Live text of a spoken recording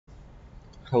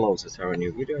Hello, this is our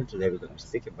new video and today we're going to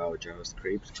speak about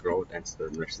JavaScript growth and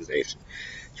standardization.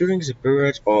 During the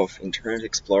period of Internet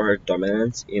Explorer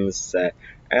dominance in the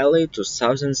early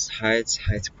 2000s, high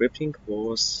scripting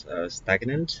was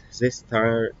stagnant. This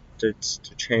started to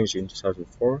change in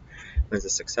 2004 when the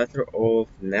successor of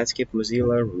Netscape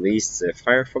Mozilla released the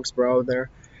Firefox browser.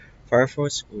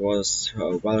 Firefox was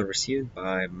well received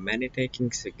by many,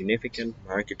 taking significant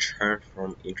market share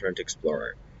from Internet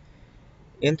Explorer.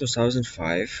 In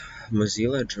 2005,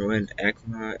 Mozilla joined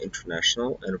ECMA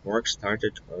International and work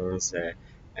started on the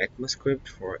ECMAScript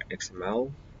for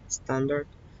XML standard.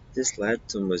 This led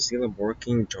to Mozilla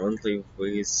working jointly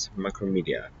with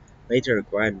Macromedia, later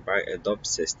acquired by Adobe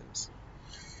Systems,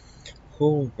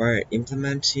 who were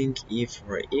implementing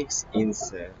E4X in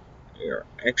the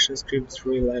ActionScript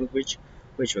 3 language,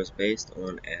 which was based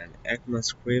on an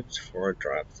ECMAScript for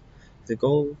drafts. The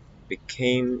goal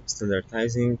became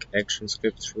standardizing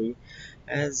ActionScript 3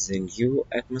 as the new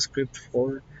ECMAScript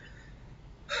 4.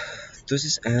 To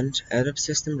this end, Adobe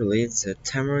Systems released the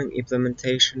Xamarin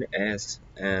implementation as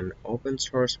an open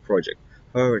source project.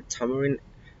 However, Xamarin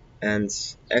and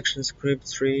ActionScript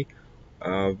 3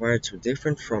 were too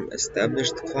different from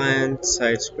established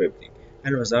client-side scripting,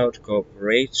 and without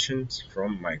cooperation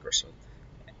from Microsoft,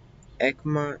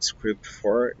 ECMAScript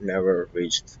 4 never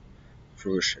reached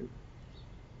fruition.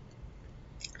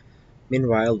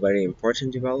 Meanwhile, very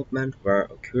important developments were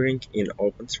occurring in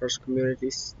open source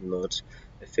communities not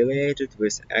affiliated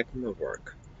with ECMA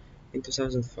work. In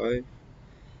 2005,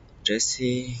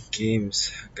 Jesse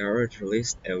James Garrett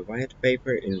released a white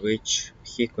paper in which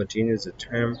he continued the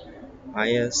term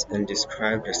IaaS and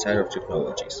described a set of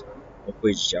technologies, of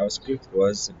which JavaScript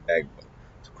was the backbone,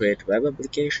 to create web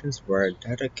applications where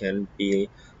data can be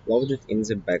loaded in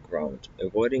the background,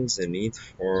 avoiding the need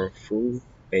for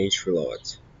full-page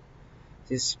reloads.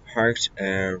 This sparked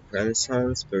a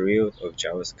renaissance period of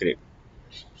JavaScript,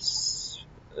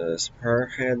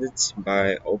 spearheaded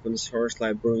by open source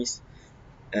libraries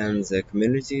and the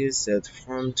communities that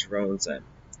formed around them.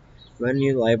 Many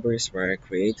new libraries were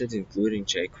created, including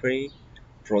jQuery,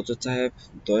 Prototype,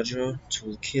 Dojo,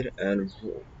 Toolkit, and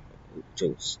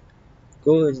Tools.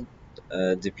 Google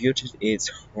debuted its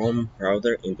home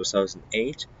browser in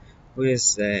 2008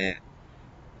 with the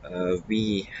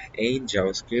V8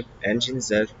 JavaScript engine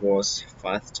that was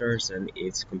faster than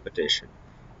its competition.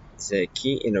 The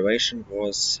key innovation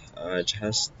was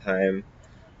just-time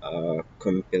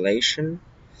compilation,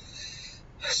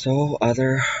 so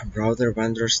other browser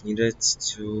vendors needed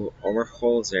to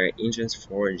overhaul their engines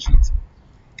for JIT.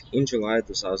 In July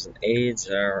 2008,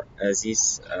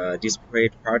 these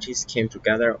disparate parties came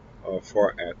together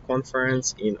for a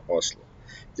conference in Oslo.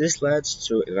 This led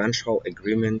to eventual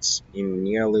agreements in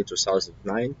nearly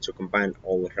 2009 to combine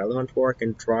all relevant work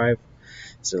and drive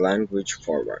the language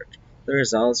forward. The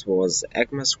result was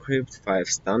ECMAScript 5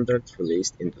 standard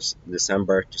released in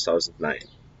December 2009.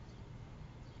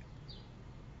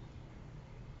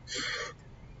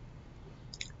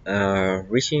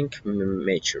 Reaching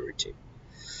maturity.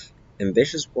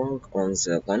 Ambitious work on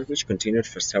the language continued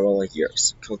for several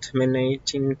years,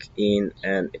 culminating in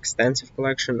an extensive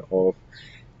collection of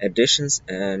additions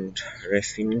and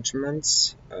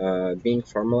refinements, being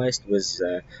formalized with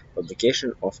the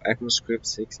publication of ECMAScript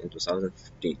 6 in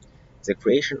 2015. The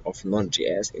creation of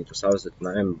Node.js in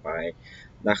 2009 by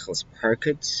Nahel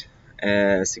sparked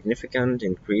a significant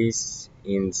increase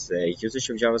in the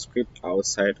usage of JavaScript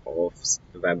outside of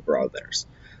web browsers.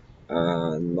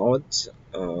 Node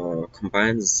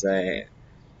combines the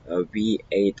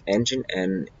V8 engine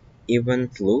and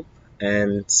event loop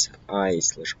and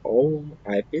I/O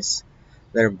IPs,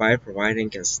 thereby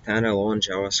providing a standalone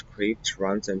JavaScript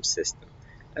runtime system.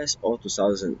 As of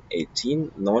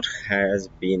 2018, Node has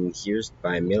been used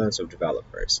by millions of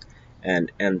developers,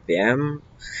 and NPM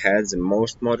has the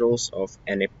most modules of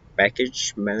any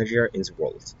package manager in the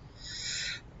world.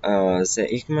 The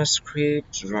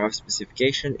ECMAScript draft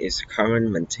specification is currently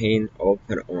maintained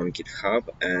open on GitHub,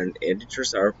 and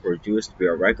editors are produced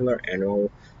via regular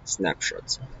annual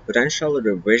snapshots. Potential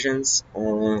revisions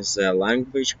on the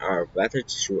language are vetted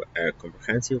through a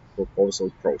comprehensive proposal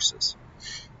process.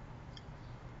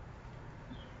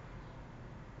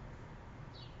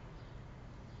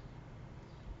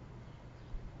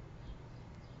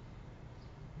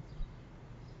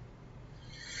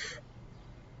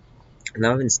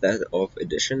 Now, instead of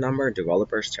edition number,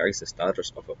 developers check the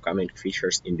status of upcoming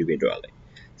features individually.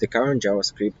 The current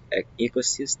JavaScript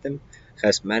ecosystem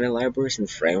has many libraries and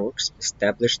frameworks,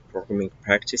 established programming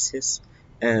practices,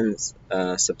 and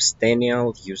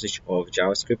substantial usage of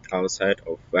JavaScript outside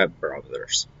of web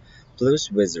browsers. Plus,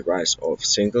 with the rise of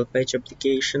single-page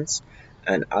applications,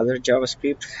 and other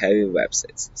JavaScript-heavy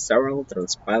websites. Several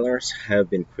transpilers have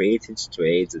been created to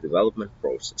aid the development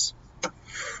process.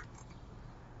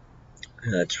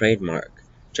 Trademark.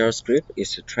 JavaScript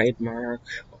is a trademark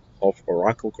of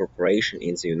Oracle Corporation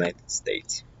in the United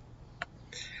States.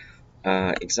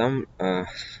 Exam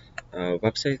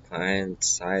Website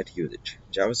client-side usage.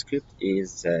 JavaScript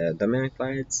is the dominant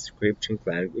client scripting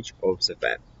language of the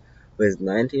web, with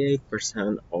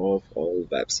 98% of all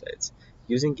websites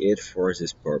using it for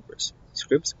this purpose.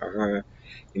 Scripts are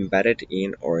embedded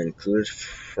in or included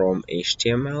from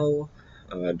HTML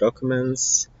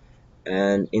documents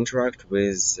and interact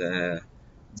with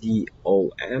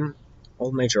DOM.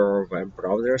 All major web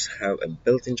browsers have a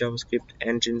built-in JavaScript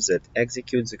engine that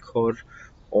executes the code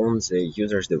on the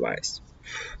user's device.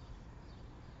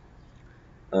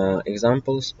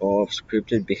 Examples of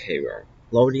scripted behavior: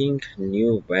 loading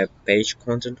new web page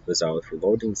content without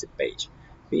reloading the page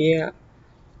via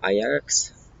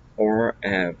Ajax or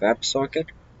a WebSocket.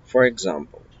 For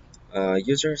example,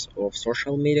 users of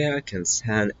social media can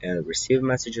send and receive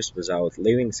messages without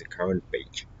leaving the current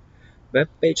page. Web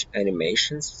page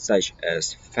animations such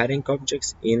as fading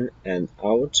objects in and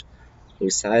out,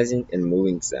 resizing and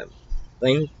moving them,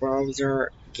 playing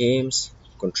browser games,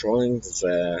 controlling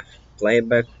the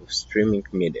playback of streaming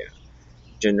media,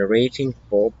 generating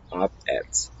pop-up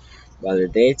ads,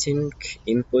 validating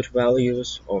input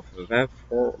values of a web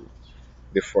form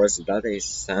before the data is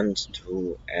sent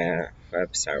to a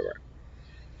web server.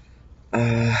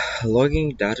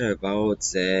 Logging data about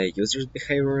the user's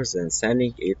behaviors and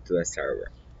sending it to a server.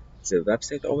 The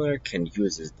website owner can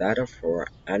use this data for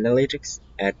analytics,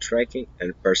 ad tracking,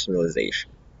 and personalization,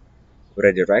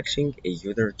 redirecting a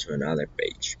user to another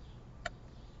page.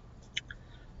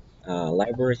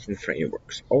 Libraries and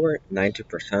frameworks. Over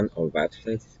 90% of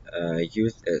websites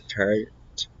use a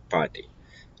third-party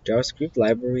JavaScript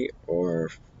library or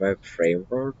web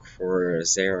framework for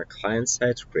their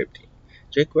client-side scripting.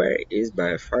 jQuery is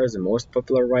by far the most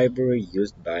popular library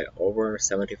used by over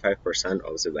 75%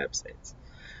 of the websites.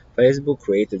 Facebook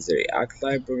created the React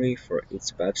library for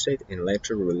its website and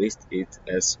later released it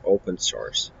as open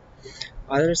source.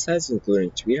 Other sites,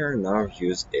 including Twitter, now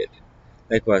use it.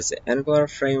 Likewise, the Angular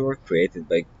framework created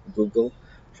by Google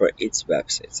for its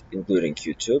websites, including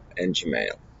YouTube and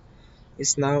Gmail,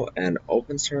 is now an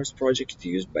open source project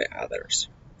used by others.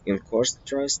 In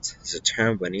contrast, the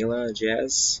term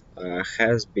Vanilla.js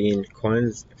has been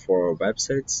coined for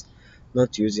websites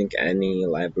not using any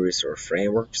libraries or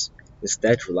frameworks,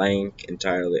 instead relying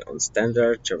entirely on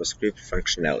standard JavaScript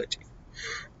functionality.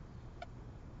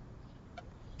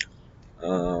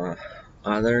 Uh,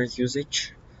 Other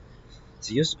usage.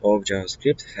 The use of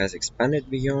JavaScript has expanded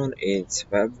beyond its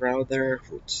web browser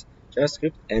roots.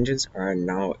 JavaScript engines are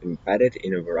now embedded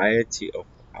in a variety of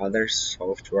other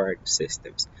software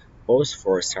systems, both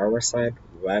for server-side,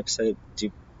 website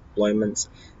deployments,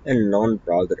 and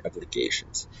non-browser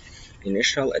applications.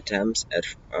 Initial attempts at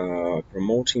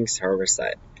promoting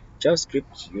server-side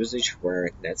JavaScript usage were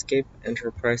Netscape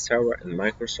Enterprise Server and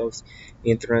Microsoft's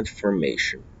Internet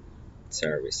Information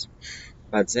Service,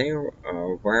 but there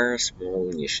were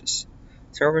small niches.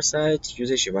 Server-side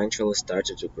usage eventually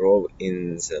started to grow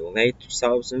in the late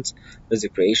 2000s with the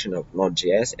creation of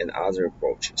Node.js and other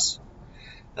approaches.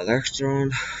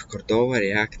 Electron, Cordova,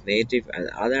 React Native, and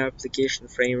other application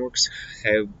frameworks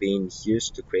have been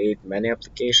used to create many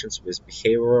applications with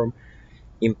behavior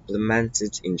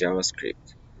implemented in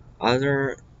JavaScript.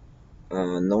 Other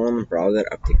non-browser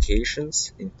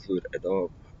applications include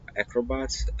Adobe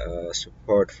Acrobat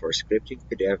support for scripting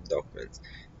PDF documents,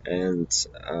 and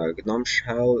GNOME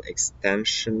Shell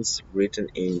extensions written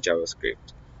in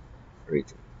JavaScript.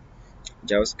 Written.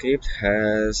 JavaScript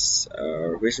has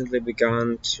recently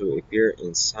begun to appear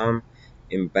in some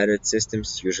embedded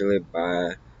systems, usually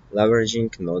by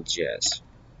leveraging Node.js.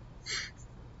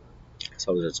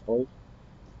 So that's all.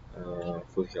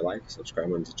 Please like,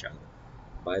 subscribe on the channel.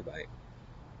 Bye bye.